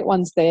there's some great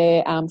ones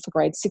there for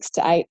grades 6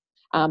 to 8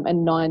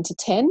 and 9 to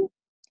 10.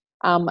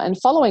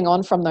 And following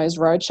on from those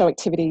roadshow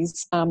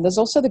activities, there's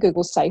also the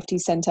Google Safety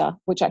Centre,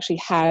 which actually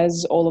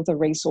has all of the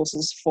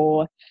resources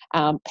for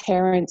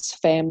parents,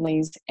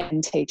 families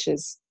and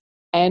teachers.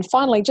 And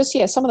finally,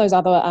 some of those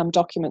other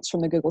documents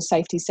from the Google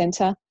Safety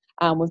Centre.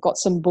 We've got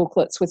some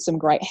booklets with some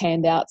great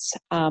handouts,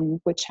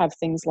 which have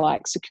things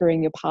like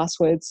securing your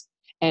passwords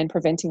and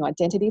preventing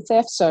identity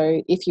theft.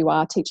 So if you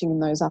are teaching in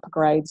those upper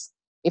grades,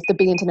 if the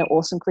Be Internet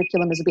Awesome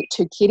curriculum is a bit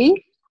too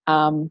kiddie,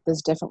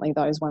 there's definitely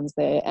those ones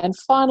there. And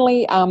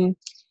finally,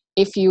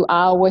 if you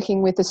are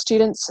working with the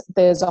students,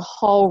 there's a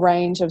whole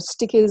range of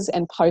stickers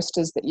and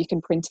posters that you can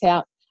print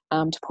out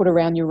to put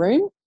around your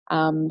room,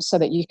 so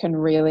that you can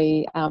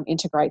really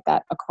integrate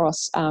that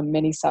across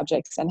many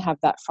subjects and have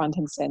that front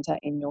and centre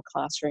in your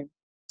classroom.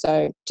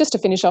 So just to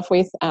finish off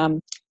with,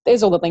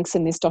 there's all the links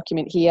in this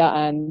document here,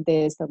 and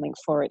there's the link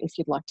for it if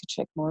you'd like to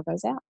check more of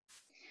those out.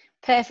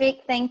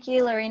 Perfect. Thank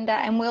you, Lorinda.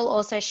 And we'll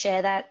also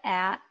share that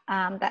out,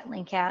 that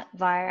link out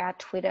via our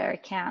Twitter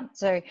account.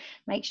 So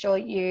make sure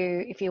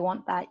if you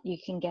want that, you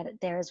can get it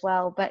there as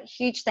well. But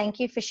huge thank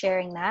you for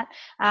sharing that.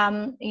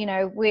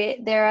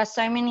 There are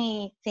so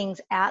many things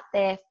out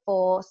there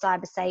for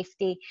cyber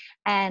safety,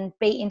 and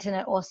Be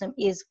Internet Awesome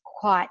is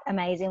quite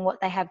amazing what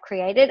they have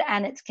created,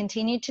 and it's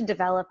continued to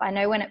develop. I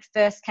know when it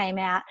first came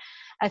out,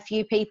 a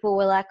few people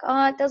were like,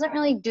 oh, it doesn't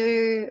really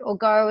do or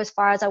go as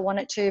far as I want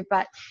it to.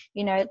 But,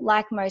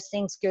 like most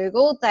things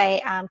Google,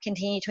 they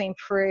continue to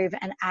improve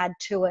and add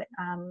to it,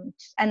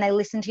 and they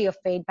listen to your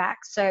feedback.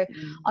 So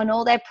on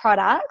all their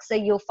products, so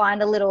you'll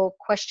find a little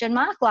question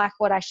mark like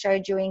what I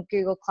showed you in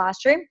Google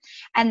Classroom,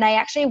 and they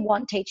actually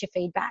want teacher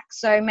feedback.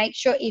 So make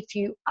sure if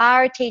you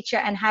are a teacher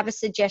and have a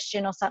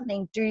suggestion or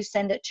something, do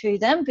send it to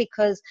them,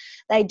 because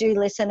they do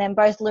listen. And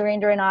both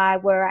Lorinda and I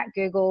were at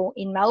Google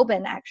in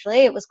Melbourne,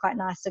 actually. It was quite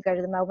nice to go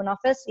to the Melbourne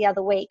office the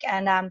other week,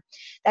 and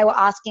they were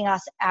asking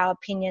us our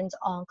opinions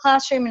on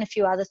Classroom and a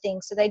few other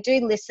things. So they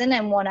do listen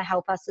and want to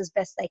help us as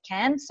best they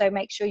can. So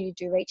make sure you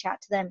do reach out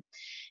to them.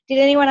 Did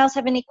anyone else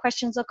have any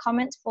questions or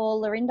comments for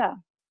Lorinda?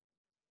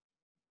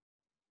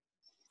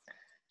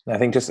 I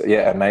think just,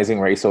 amazing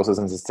resources,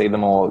 and to see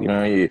them all,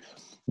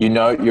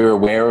 you're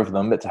aware of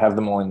them, but to have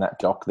them all in that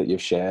doc that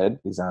you've shared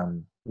is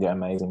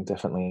amazing.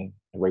 Definitely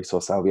a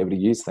resource I'll be able to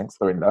use. Thanks,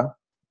 Lorinda.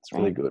 It's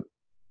really good.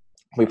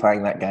 We're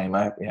playing that game.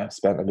 I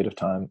spent a bit of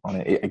time on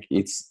it.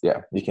 It's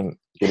you can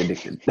get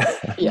addicted.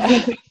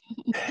 Yeah.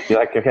 You're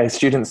like, okay,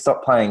 students,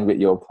 stop playing, but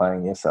you're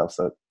playing yourself,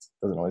 so it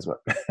doesn't always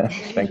work.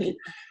 Thank you.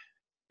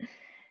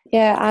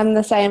 Yeah, I'm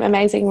the same.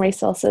 Amazing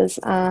resources.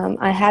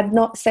 I had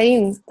not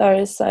seen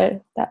those,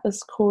 so that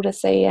was cool to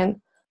see and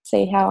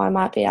see how I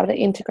might be able to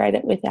integrate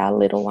it with our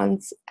little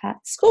ones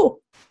at school.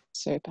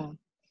 Super.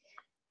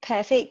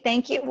 Perfect.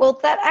 Thank you. Well,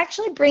 that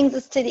actually brings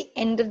us to the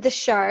end of the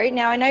show.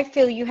 Now, I know,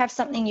 Phil, you have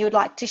something you would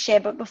like to share,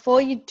 but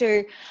before you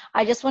do,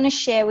 I just want to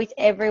share with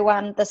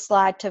everyone the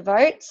slide to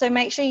vote. So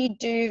make sure you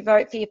do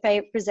vote for your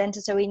favourite presenter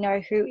so we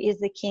know who is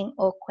the king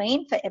or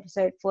queen for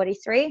episode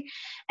 43.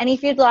 And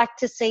if you'd like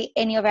to see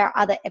any of our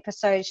other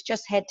episodes,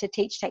 just head to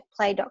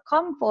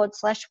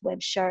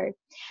teachtechplay.com/web show.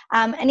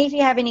 And if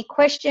you have any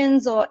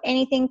questions or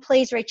anything,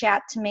 please reach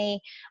out to me.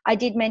 I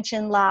did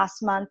mention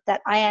last month that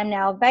I am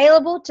now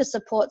available to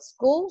support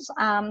schools.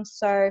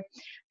 So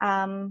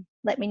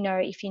let me know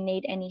if you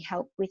need any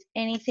help with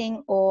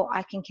anything, or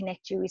I can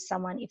connect you with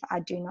someone if I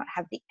do not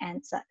have the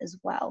answer as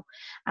well.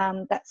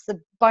 That's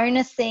the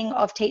bonus thing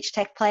of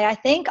TeachTechPlay, I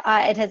think.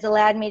 It has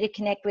allowed me to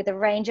connect with a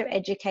range of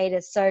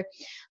educators. So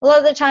a lot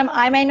of the time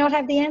I may not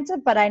have the answer,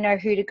 but I know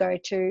who to go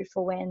to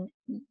for when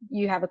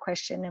you have a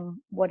question and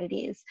what it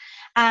is.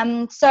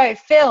 So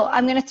Phil,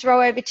 I'm going to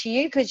throw over to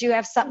you because you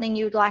have something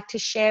you'd like to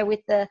share with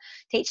the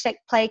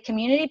TeachTechPlay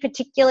community,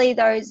 particularly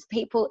those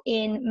people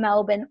in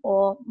Melbourne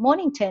or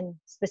Mornington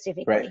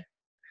specifically. Great.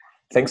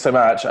 Thanks so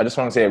much. I just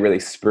want to say a really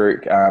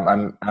spruik.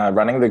 I'm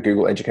running the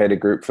Google Educator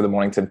group for the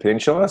Mornington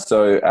Peninsula.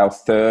 So our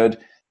third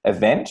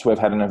event, we've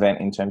had an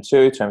event in term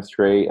 2, term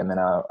 3, and then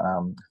our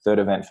third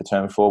event for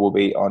term 4 will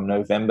be on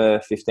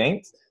November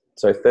 15th.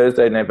 So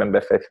Thursday,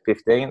 November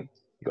 15th.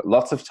 You've got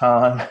lots of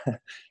time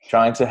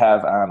trying to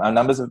have, our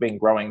numbers have been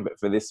growing, but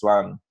for this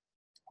one,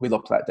 we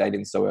locked that date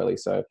in so early.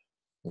 So,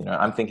 you know,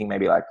 I'm thinking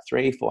maybe like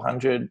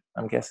 300-400,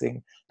 I'm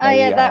guessing. Maybe,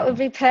 yeah, that would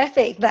be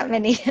perfect, that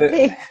many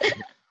things.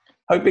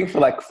 Hoping for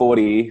like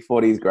 40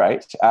 is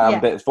great.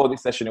 But for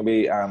this session, it'll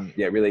be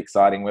really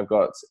exciting. We've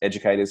got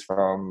educators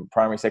from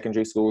primary,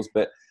 secondary schools,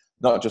 but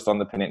not just on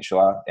the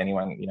peninsula.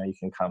 Anyone, you know, you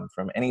can come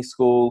from any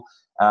school.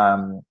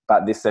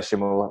 But this session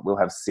we'll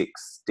have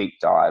 6 deep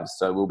dives.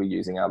 So we'll be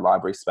using our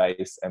library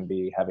space and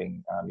be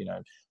having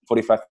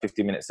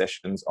 45-50-minute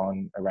sessions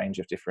on a range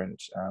of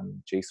different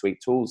G Suite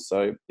tools.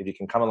 So if you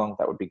can come along,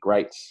 that would be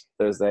great.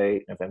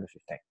 Thursday, November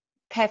 15th.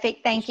 Perfect.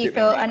 Thank you,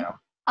 Phil. And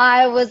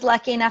I was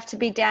lucky enough to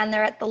be down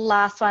there at the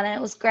last one, and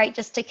it was great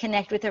just to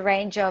connect with a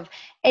range of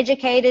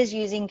educators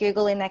using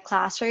Google in their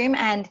classroom.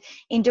 And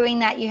in doing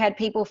that, you had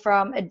people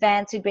from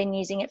advanced who'd been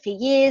using it for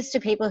years to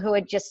people who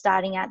are just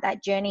starting out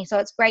that journey. So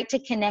it's great to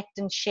connect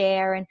and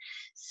share and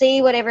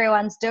see what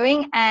everyone's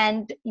doing.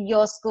 And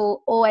your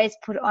school always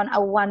put on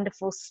a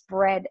wonderful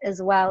spread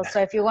as well.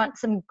 So if you want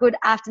some good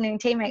afternoon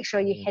tea, make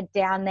sure you head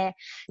down there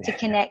to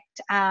connect.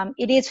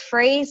 It is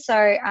free,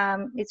 so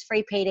it's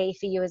free PD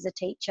for you as a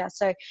teacher.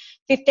 So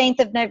 15th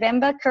of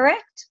November,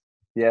 correct?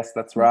 Yes,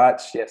 that's right.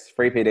 Yes,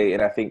 free PD.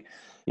 And I think,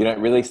 you know, it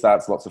really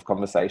starts lots of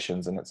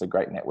conversations, and it's a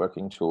great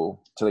networking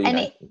tool to,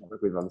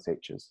 work with other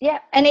teachers. Yeah,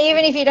 and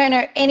even if you don't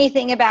know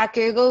anything about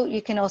Google,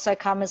 you can also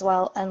come as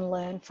well and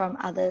learn from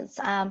others.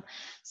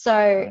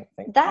 So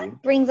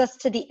that brings us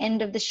to the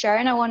end of the show,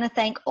 and I want to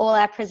thank all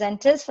our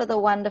presenters for the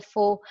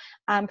wonderful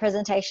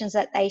presentations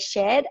that they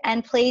shared,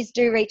 and please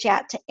do reach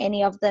out to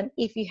any of them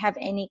if you have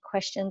any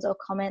questions or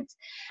comments,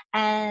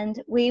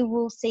 and we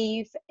will see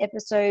you for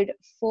episode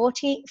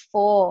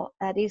 44.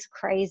 That is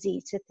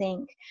crazy to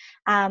think.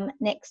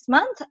 Next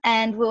month,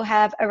 and we'll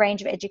have a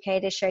range of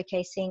educators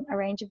showcasing a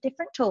range of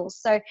different tools.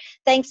 So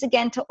thanks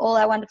again to all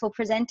our wonderful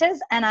presenters,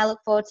 and I look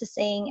forward to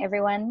seeing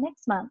everyone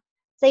next month.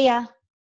 See ya.